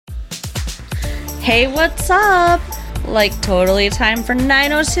Hey, what's up? Like, totally time for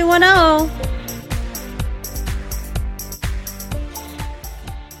 90210.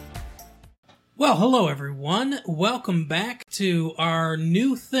 Well, hello everyone. Welcome back to our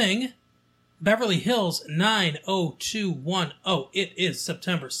new thing, Beverly Hills 90210. It is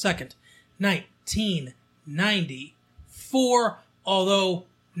September 2nd, 1994, although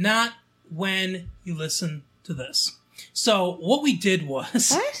not when you listen to this. So, what we did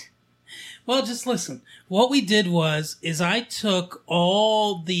was... What? Well, just listen. What we did is I took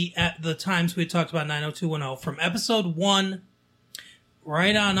all the times we talked about 90210 from episode 1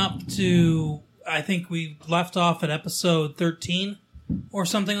 right on up to, I think we left off at episode 13 or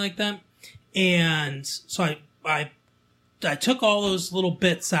something like that. And so I took all those little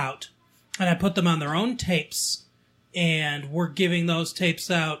bits out and I put them on their own tapes, and we're giving those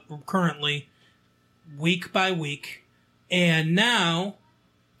tapes out currently week by week. And now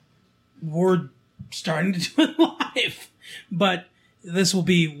we're starting to do it live, but this will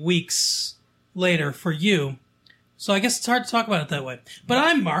be weeks later for you. So I guess it's hard to talk about it that way. But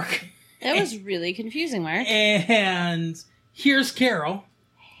I'm Mark. That was really confusing, Mark. And here's Carol.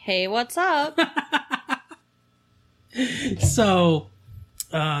 Hey, what's up? So,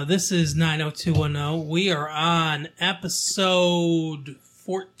 this is 90210. We are on episode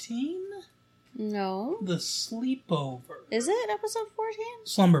 14? No. The Sleepover. Is it episode 14?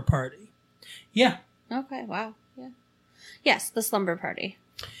 Slumber Party. Yeah. Okay, wow. Yeah. Yes, the slumber party.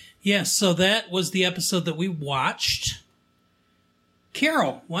 Yes, so that was the episode that we watched.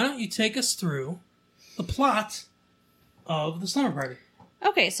 Carol, why don't you take us through the plot of the slumber party?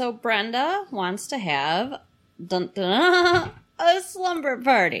 Okay, so Brenda wants to have a slumber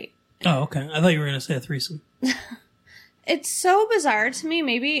party. Oh, okay. I thought you were going to say a threesome. It's so bizarre to me.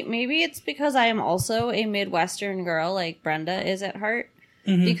 Maybe it's because I am also a Midwestern girl like Brenda is at heart.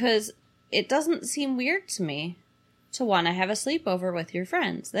 Mm-hmm. Because it doesn't seem weird to me to want to have a sleepover with your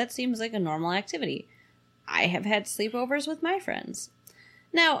friends. That seems like a normal activity. I have had sleepovers with my friends.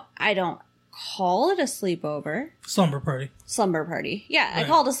 Now, I don't call it a sleepover. Slumber party. Slumber party. Yeah, Right. I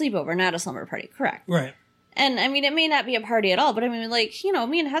call it a sleepover, not a slumber party. Correct. Right. And, I mean, it may not be a party at all, but I mean, like, you know,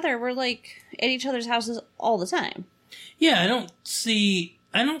 me and Heather were, like, at each other's houses all the time. Yeah, I don't see,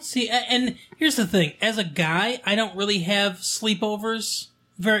 and here's the thing. As a guy, I don't really have sleepovers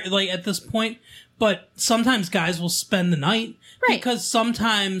at this point, but sometimes guys will spend the night. Right. Because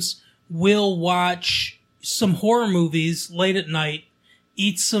sometimes we'll watch some horror movies late at night,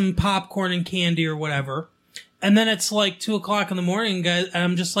 eat some popcorn and candy or whatever, and then it's like 2:00 in the morning, guys, and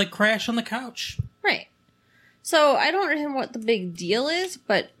I'm just like crash on the couch. Right. So I don't understand what the big deal is,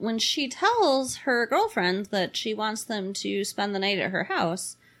 but when she tells her girlfriends that she wants them to spend the night at her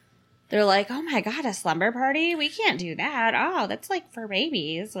house, they're like, "Oh my god, a slumber party? We can't do that. Oh, that's like for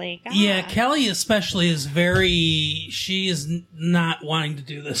babies." Like, Yeah, Kelly especially is she is not wanting to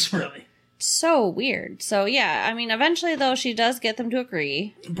do this really. So weird. So yeah, I mean, eventually though, she does get them to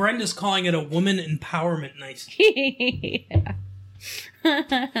agree. Brenda's calling it a woman empowerment night. Yeah.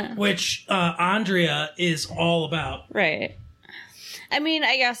 Which Andrea is all about. Right. I mean,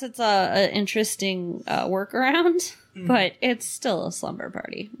 I guess it's a interesting workaround, but it's still a slumber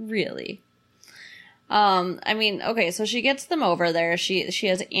party, really. I mean, okay, so she gets them over there. She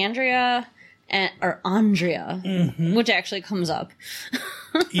has Andrea, which actually comes up.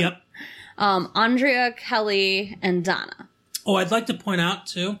 Yep. Andrea, Kelly, and Donna. Oh, I'd like to point out,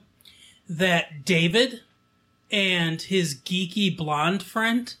 too, that David and his geeky blonde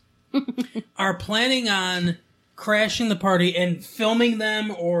friend are planning on crashing the party and filming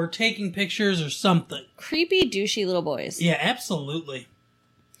them or taking pictures or something. Creepy, douchey little boys. Yeah, absolutely.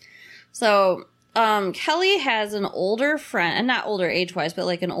 So, Kelly has an older friend, and not older age-wise, but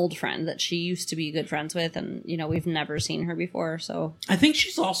like an old friend that she used to be good friends with, and, you know, we've never seen her before, so... I think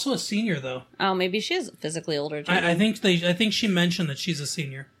she's also a senior, though. Oh, maybe she is physically older, too. I think she mentioned that she's a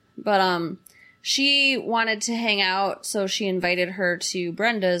senior. But, she wanted to hang out, so she invited her to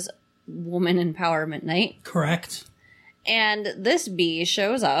Brenda's woman empowerment night. Correct. And this bee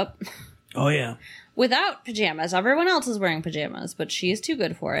shows up. Oh, yeah. Without pajamas. Everyone else is wearing pajamas, but she is too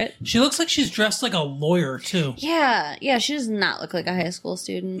good for it. She looks like she's dressed like a lawyer, too. Yeah, she does not look like a high school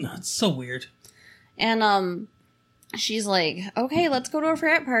student. No, it's so weird. And, she's like, okay, let's go to a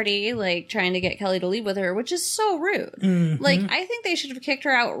frat party, like, trying to get Kelly to leave with her, which is so rude. Mm-hmm. Like, I think they should have kicked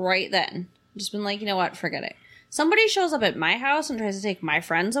her out right then. Just been like, you know what, forget it. Somebody shows up at my house and tries to take my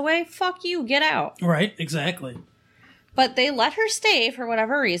friends away, fuck you, get out. Right, exactly. But they let her stay for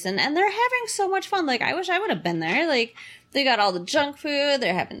whatever reason, and they're having so much fun. Like, I wish I would have been there. Like, They got all the junk food.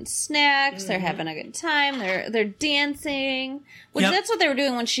 They're having snacks. They're having a good time. They're dancing. Which that's what they were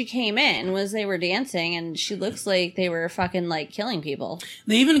doing when she came in, was they were dancing, and she looks like they were fucking, like, killing people.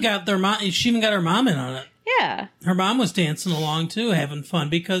 They even got their mom. She even got her mom in on it. Yeah. Her mom was dancing along, too, having fun,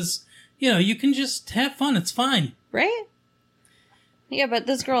 because, you know, you can just have fun. It's fine. Right? Yeah, but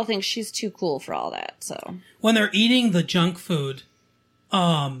this girl thinks she's too cool for all that, so. When they're eating the junk food,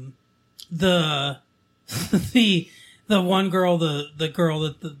 the one girl, the girl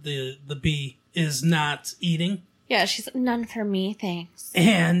that the bee is not eating. Yeah, she's none for me, thanks.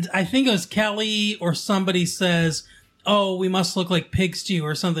 And I think it was Kelly or somebody says, "Oh, we must look like pigs to you,"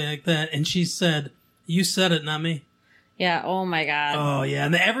 or something like that. And she said, "You said it, not me." Yeah. Oh my god. Oh yeah,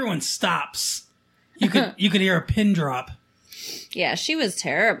 and everyone stops. You could hear a pin drop. Yeah, she was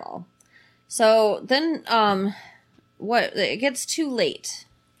terrible. So then, it gets too late.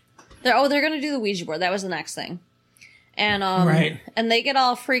 They're going to do the Ouija board. That was the next thing. And, right. And they get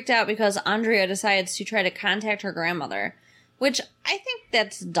all freaked out because Andrea decides to try to contact her grandmother, which I think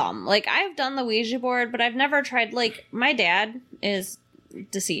that's dumb. Like, I've done the Ouija board, but I've never tried, like, my dad is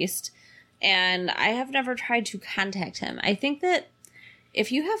deceased, and I have never tried to contact him. I think that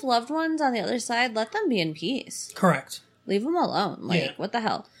if you have loved ones on the other side, let them be in peace. Correct. Leave them alone. Like, what the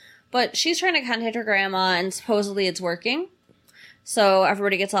hell? But she's trying to contact her grandma, and supposedly it's working. So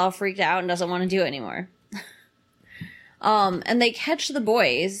everybody gets all freaked out and doesn't want to do it anymore. And they catch the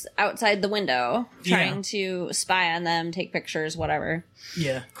boys outside the window, trying to spy on them, take pictures, whatever.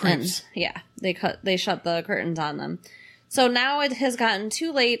 Yeah, creeps. And, they shut the curtains on them. So now it has gotten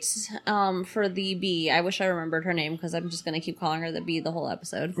too late for the bee. I wish I remembered her name, because I'm just going to keep calling her the bee the whole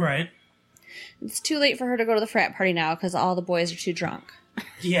episode. Right. It's too late for her to go to the frat party now, because all the boys are too drunk.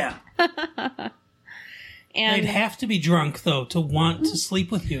 Yeah. And they'd have to be drunk, though, to want to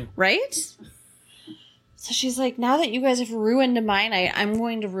sleep with you. Right? So she's like, now that you guys have ruined mine, I'm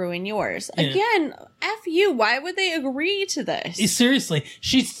going to ruin yours. Yeah. Again, F you. Why would they agree to this? Seriously.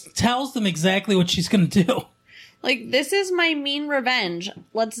 She tells them exactly what she's going to do. Like, this is my mean revenge.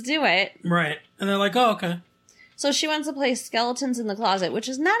 Let's do it. Right. And they're like, oh, okay. So she wants to play Skeletons in the Closet, which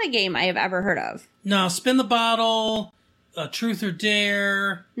is not a game I have ever heard of. No, Spin the Bottle, Truth or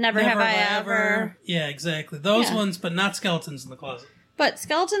Dare. Never Have I Ever. Yeah, exactly. Those ones, but not Skeletons in the Closet. But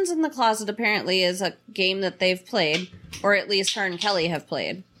Skeletons in the Closet apparently is a game that they've played, or at least her and Kelly have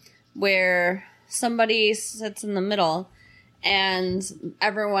played, where somebody sits in the middle and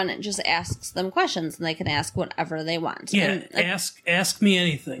everyone just asks them questions, and they can ask whatever they want. Yeah, and, ask me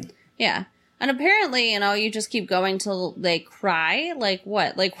anything. Yeah. And apparently, you just keep going till they cry. Like,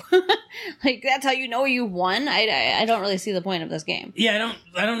 what? Like, like that's how you know you won? I don't really see the point of this game. Yeah,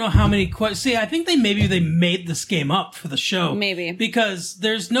 I don't know how many questions. See, I think they made this game up for the show. Maybe. Because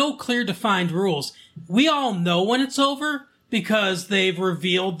there's no clear defined rules. We all know when it's over because they've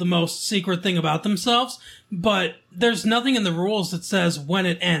revealed the most secret thing about themselves, but there's nothing in the rules that says when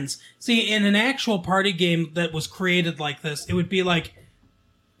it ends. See, in an actual party game that was created like this, it would be like,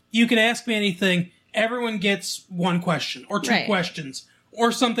 you can ask me anything. Everyone gets one question or two questions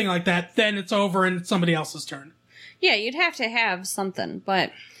or something like that. Then it's over and it's somebody else's turn. Yeah, you'd have to have something.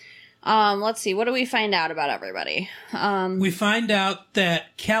 But let's see. What do we find out about everybody? We find out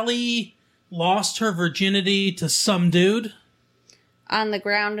that Kelly lost her virginity to some dude. On the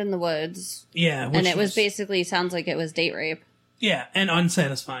ground in the woods. Yeah. And it was basically, sounds like it was date rape. Yeah, and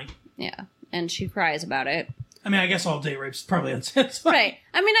unsatisfying. Yeah. And she cries about it. I mean, I guess all date rape's probably unsatisfying. Right.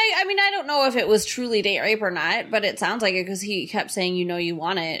 I mean, I don't know if it was truly date rape or not, but it sounds like it because he kept saying, you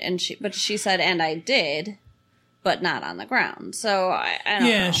want it, but she said, and I did, but not on the ground. So I don't know.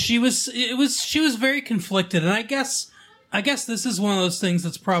 Yeah, she was very conflicted, and I guess this is one of those things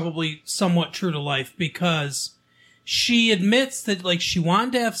that's probably somewhat true to life because she admits that like she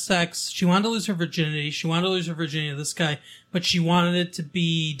wanted to have sex, she wanted to lose her virginity, to this guy, but she wanted it to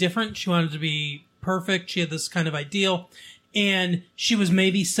be different. She wanted it to be perfect. She had this kind of ideal, and she was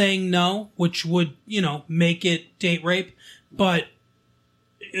maybe saying no, which would, make it date rape, but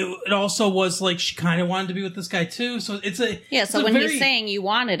it also was like she kind of wanted to be with this guy too. So so when he's saying you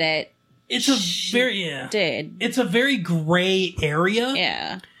wanted it, it's a very gray area.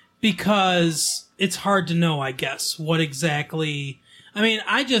 Yeah. Because it's hard to know, I guess, what exactly. I mean,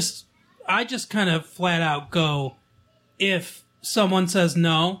 I just kind of flat out go, if someone says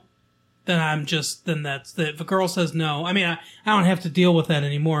no, then if a girl says no, I mean, I don't have to deal with that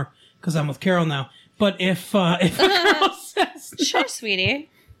anymore because I'm with Carol now. But if a girl says no, sure,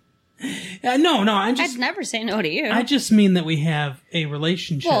 sweetie. No, I'd never say no to you. I just mean that we have a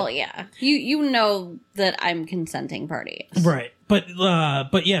relationship. Well, yeah, you know that I'm consenting party, right? But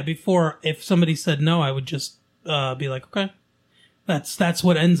yeah, before if somebody said no, I would just be like, okay, that's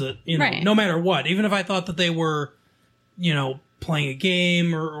what ends it, you know, Right. no matter what. Even if I thought that they were, you know, playing a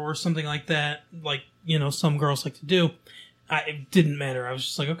game or something like that, like, you know, some girls like to do, it didn't matter. I was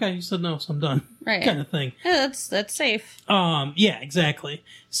just like, okay, you said no, so I'm done. Right. Kind of thing. Yeah, that's safe. Yeah, exactly.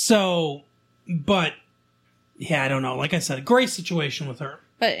 So, but, yeah, I don't know. Like I said, a great situation with her.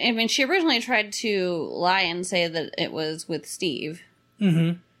 But, I mean, she originally tried to lie and say that it was with Steve.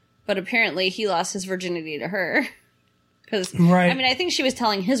 Mm-hmm. But apparently he lost his virginity to her. Because, Right. I mean, I think she was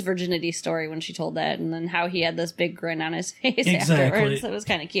telling his virginity story when she told that, and then how he had this big grin on his face afterwards. It was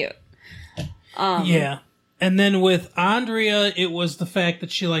kind of cute. Yeah. And then with Andrea, it was the fact that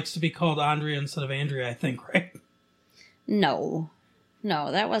she likes to be called Andrea instead of Andrea, I think, right? No,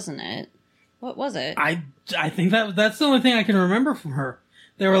 that wasn't it. What was it? I think that's the only thing I can remember from her.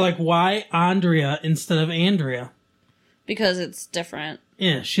 They were like, why Andrea instead of Andrea? Because it's different.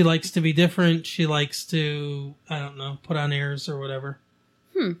 Yeah, she likes to be different. She likes to, I don't know, put on airs or whatever.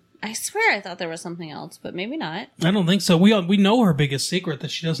 I swear I thought there was something else, but maybe not. I don't think so. We know her biggest secret, that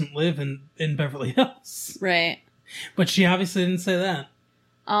she doesn't live in Beverly Hills. Right. But she obviously didn't say that.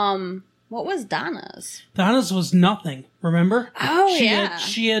 What was Donna's? Donna's was nothing, remember? Oh, yeah.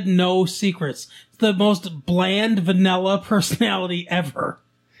 She had no secrets. The most bland, vanilla personality ever.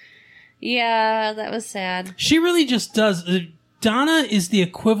 Yeah, that was sad. She really just does. Donna is the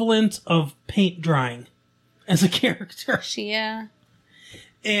equivalent of paint drying as a character. Yeah.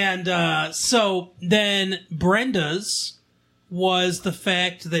 And so then Brenda's was the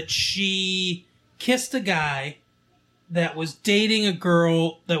fact that she kissed a guy that was dating a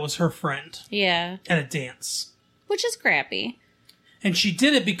girl that was her friend Yeah. at a dance. Which is crappy. And she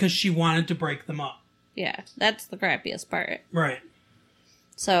did it because she wanted to break them up. Yeah, that's the crappiest part. Right.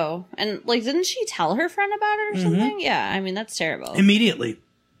 So, and like, didn't she tell her friend about it or something? Yeah, I mean, that's terrible. Immediately.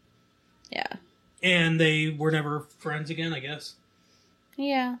 Yeah. And they were never friends again, I guess.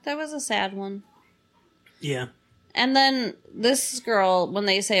 Yeah, that was a sad one. Yeah. And then this girl, when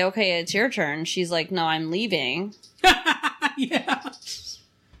they say, okay, it's your turn, she's like, no, I'm leaving. Yeah.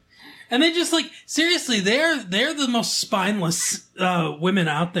 And they just, like, seriously, they're the most spineless women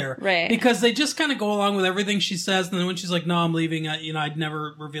out there. Right. Because they just kind of go along with everything she says, and then when she's like, no, I'm leaving, I'd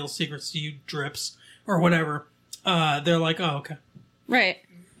never reveal secrets to you, drips, or whatever, they're like, oh, okay. Right.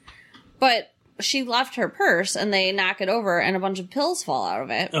 But she left her purse, and they knock it over, and a bunch of pills fall out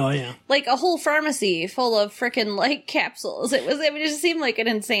of it. Oh, yeah. Like a whole pharmacy full of frickin' like capsules. It just seemed like an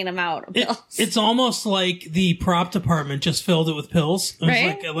insane amount of pills. It's almost like the prop department just filled it with pills. It was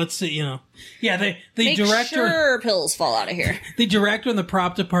Right? like, let's see, Yeah, the Make director... sure pills fall out of here. The director and the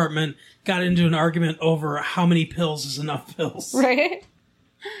prop department got into an argument over how many pills is enough pills. Right?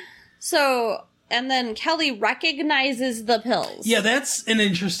 So, and then Kelly recognizes the pills. Yeah, that's an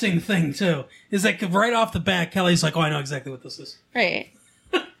interesting thing, too. Is that right off the bat, Kelly's like, oh, I know exactly what this is. Right.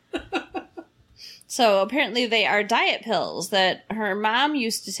 So apparently they are diet pills that her mom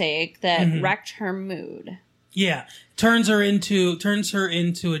used to take that wrecked her mood. Yeah. Turns her into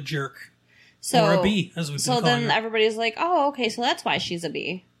a jerk. So, or a bee, as we've been calling then her. everybody's like, oh, okay, so that's why she's a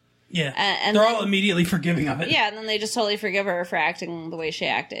bee. Yeah. and They're then- all immediately forgiving of it. Yeah, and then they just totally forgive her for acting the way she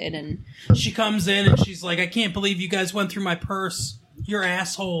acted. And She comes in and she's like, I can't believe you guys went through my purse. You're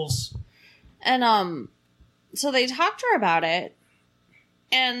assholes. So they talk to her about it,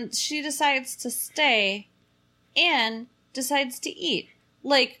 and she decides to stay and decides to eat.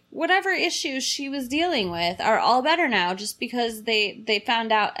 Like, whatever issues she was dealing with are all better now just because they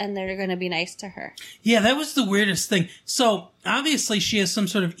found out and they're going to be nice to her. Yeah, that was the weirdest thing. So, obviously she has some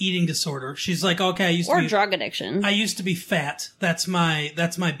sort of eating disorder. She's like, okay, Or drug addiction. I used to be fat. That's my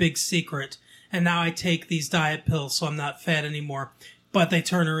big secret. And now I take these diet pills so I'm not fat anymore. But they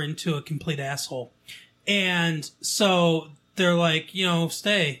turn her into a complete asshole. And so they're like,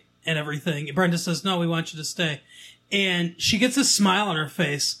 stay and everything. Brenda says, no, we want you to stay. And she gets a smile on her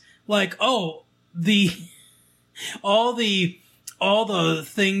face. Like, oh, all the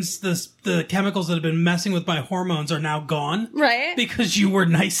things, the chemicals that have been messing with my hormones are now gone. Right? Because you were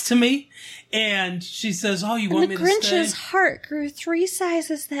nice to me. And she says, oh, you want me to stay? And the Grinch's heart grew 3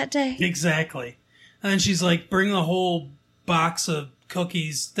 sizes that day. Exactly. And she's like, bring the whole box of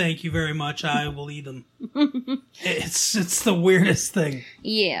cookies. Thank you very much. I will eat them. It's the weirdest thing.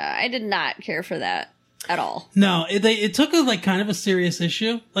 Yeah, I did not care for that at all. No, it took a kind of a serious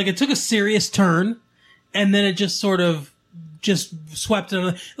issue. Like, it took a serious turn, and then it just sort of just swept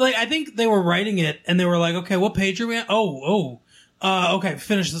it. Like, I think they were writing it, and they were like, okay, what page are we at? Okay,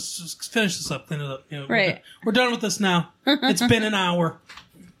 finish this up, clean it up. Right. We're done with this now. It's been an hour.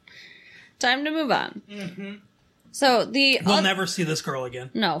 Time to move on. Mm-hmm. So We'll never see this girl again.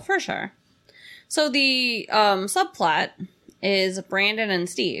 No, for sure. So the subplot is Brandon and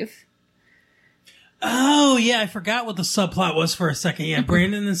Steve. Oh, yeah, I forgot what the subplot was for a second. Yeah,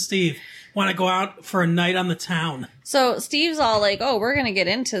 Brandon and Steve want to go out for a night on the town. So Steve's all like, oh, we're going to get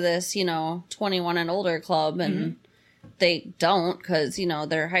into this, 21 and older club. And they don't because,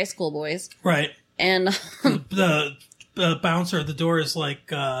 they're high school boys. Right. And the bouncer at the door is like,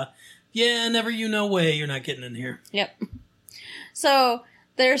 yeah, never no way you're not getting in here. Yep. So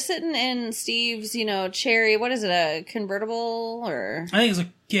they're sitting in Steve's, cherry, what is it, a convertible or? I think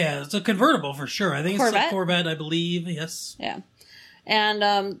it's a convertible for sure. I think Corvette? It's a Corvette, I believe. Yes. Yeah.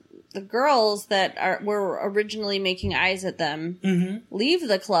 And the girls that were originally making eyes at them leave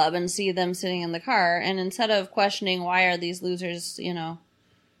the club and see them sitting in the car. And instead of questioning why are these losers,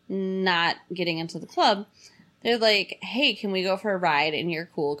 not getting into the club, they're like, hey, can we go for a ride in your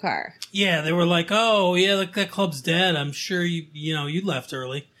cool car? Yeah, they were like, oh, yeah, that club's dead. I'm sure you left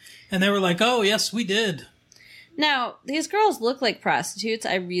early. And they were like, oh, yes, we did. Now, these girls look like prostitutes.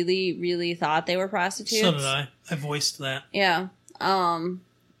 I really, really thought they were prostitutes. So did I. I voiced that. Yeah.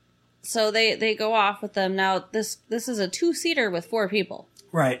 So they go off with them. Now, this is a 2-seater with 4 people.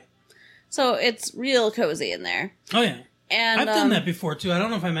 Right. So it's real cozy in there. Oh, yeah. And I've done that before, too. I don't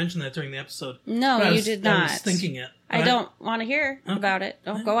know if I mentioned that during the episode. No, you did not. I was thinking it. I don't want to hear about it.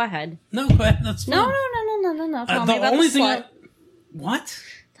 Don't go ahead. No, go ahead. That's fine. No. Tell me about the slut. What?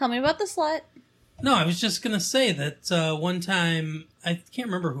 Tell me about the slut. No, I was just going to say that one time, I can't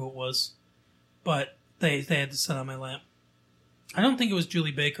remember who it was, but they had to sit on my lap. I don't think it was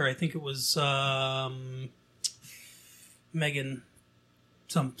Julie Baker. I think it was Megan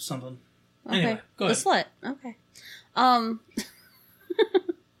something. Okay. Anyway, go ahead. The slut. Okay.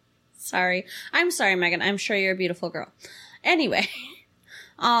 Sorry. I'm sorry, Megan. I'm sure you're a beautiful girl. Anyway,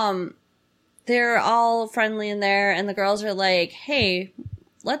 they're all friendly in there, and the girls are like, hey,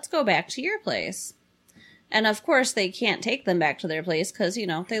 let's go back to your place. And of course, they can't take them back to their place because, they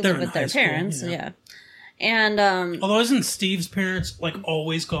live with their parents. Yeah. And, although isn't Steve's parents,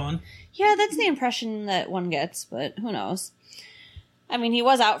 always gone? Yeah, that's the impression that one gets, but who knows? I mean, he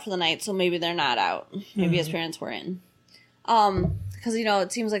was out for the night, so maybe they're not out. Maybe his parents were in. Because,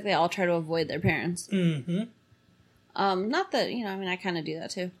 it seems like they all try to avoid their parents. Mm-hmm. Not that, I kind of do that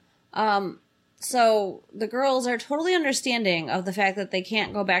too. So the girls are totally understanding of the fact that they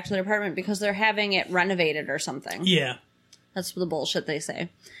can't go back to their apartment because they're having it renovated or something. Yeah. That's the bullshit they say.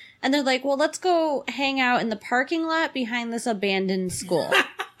 And they're like, well, let's go hang out in the parking lot behind this abandoned school.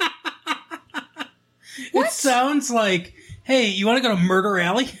 It sounds like, hey, you want to go to Murder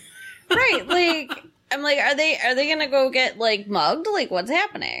Alley? Right. I'm like, are they going to go get, mugged? What's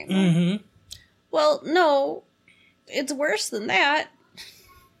happening? Mm-hmm. Well, no. It's worse than that.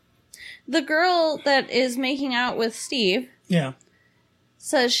 The girl that is making out with Steve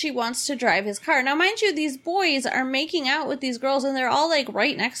says she wants to drive his car. Now, mind you, these boys are making out with these girls, and they're all,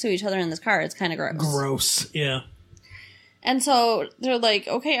 right next to each other in this car. It's kind of gross. Gross, yeah. And so they're like,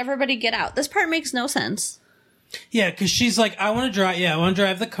 okay, everybody get out. This part makes no sense. Yeah, because she's like, I want to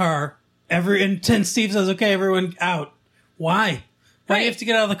drive the car. And Steve says, okay, everyone out. Why? Why do you have to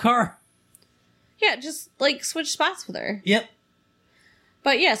get out of the car? Yeah, just, switch spots with her. Yep.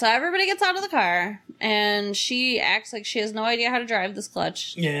 But yeah, so everybody gets out of the car, and she acts like she has no idea how to drive this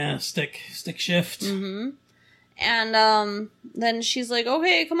clutch. Yeah, stick shift. Mm-hmm. And then she's like,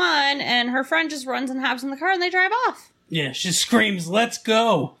 okay, come on. And her friend just runs and hops in the car, and they drive off. Yeah, she screams, let's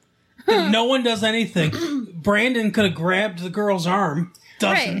go. But no one does anything. Brandon could have grabbed the girl's arm.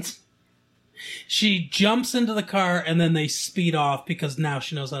 Doesn't. Right. She jumps into the car, and then they speed off because now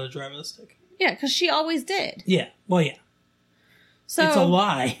she knows how to drive a stick. Yeah, because she always did. Yeah, well, yeah. So, it's a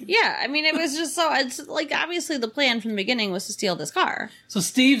lie. Yeah, I mean, it was just so... It's obviously the plan from the beginning was to steal this car. So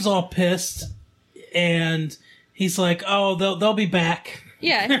Steve's all pissed, and he's like, oh, they'll be back.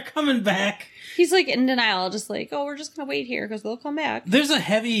 Yeah. They're coming back. He's, in denial, just oh, we're just going to wait here because they'll come back. There's a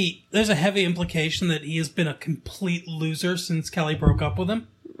heavy implication that he has been a complete loser since Kelly broke up with him.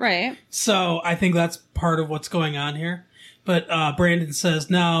 Right. So I think that's part of what's going on here. But Brandon says,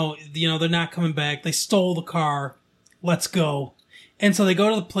 no, they're not coming back. They stole the car. Let's go. And so they go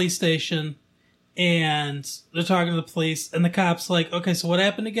to the police station, and they're talking to the police, and the cop's like, okay, so what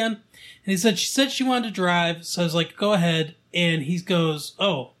happened again? And she said she wanted to drive, so I was like, go ahead. And he goes,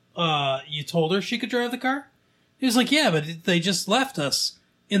 oh, you told her she could drive the car? He was like, yeah, but they just left us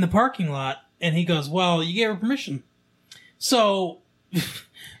in the parking lot. And he goes, well, you gave her permission. So...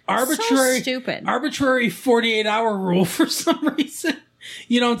 So stupid. Arbitrary 48-hour rule for some reason.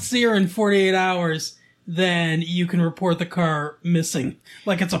 You don't see her in 48 hours, then you can report the car missing.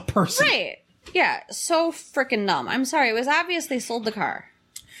 Like it's a person. Right. Yeah, so freaking dumb. I'm sorry, it was obvious they sold the car.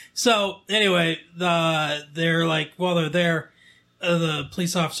 So anyway, they're like, while they're there, the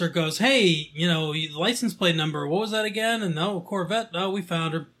police officer goes, "Hey, you know, the license plate number. What was that again?" And no, Corvette. No, we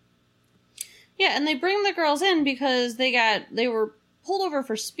found her. Yeah, and they bring the girls in because they were pulled over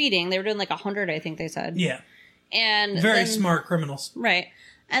for speeding. They were doing like 100, I think they said. Yeah. And very smart criminals. Right.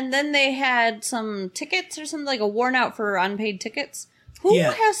 And then they had some tickets or something, like a warrant out for unpaid tickets. Who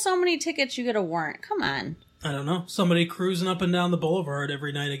has so many tickets you get a warrant? Come on. I don't know. Somebody cruising up and down the boulevard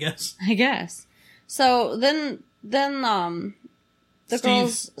every night, I guess. I guess. So then the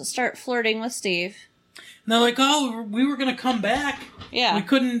girls start flirting with Steve. And they're like, "Oh, we were going to come back. Yeah. We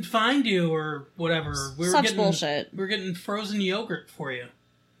couldn't find you," or whatever. Bullshit. We were getting frozen yogurt for you.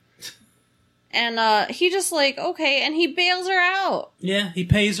 And he just like, okay, and he bails her out. Yeah, he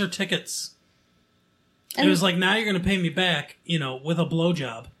pays her tickets. And it was like, now you're going to pay me back, you know, with a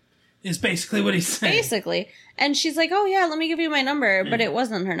blowjob. Is basically what he's saying. Basically. And she's like, "Oh yeah, let me give you my number." But it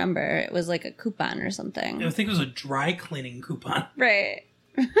wasn't her number. It was like a coupon or something. I think it was a dry cleaning coupon. Right.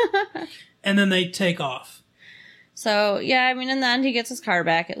 And then they take off. So, yeah, I mean, in the end, he gets his car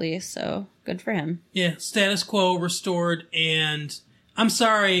back at least, so good for him. Yeah, status quo restored, and I'm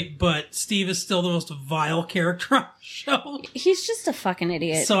sorry, but Steve is still the most vile character on the show. He's just a fucking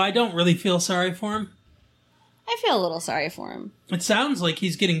idiot. So I don't really feel sorry for him. I feel a little sorry for him. It sounds like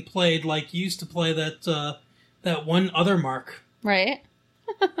he's getting played like you used to play that one other Mark. Right?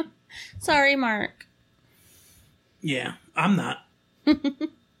 Sorry, Mark. Yeah, I'm not.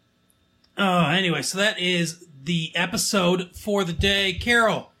 Anyway, so that is the episode for the day.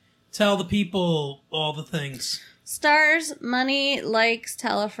 Carol, tell the people all the things. Stars, money, likes,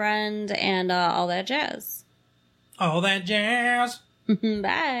 tell a friend, and all that jazz. All that jazz.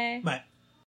 Bye. Bye.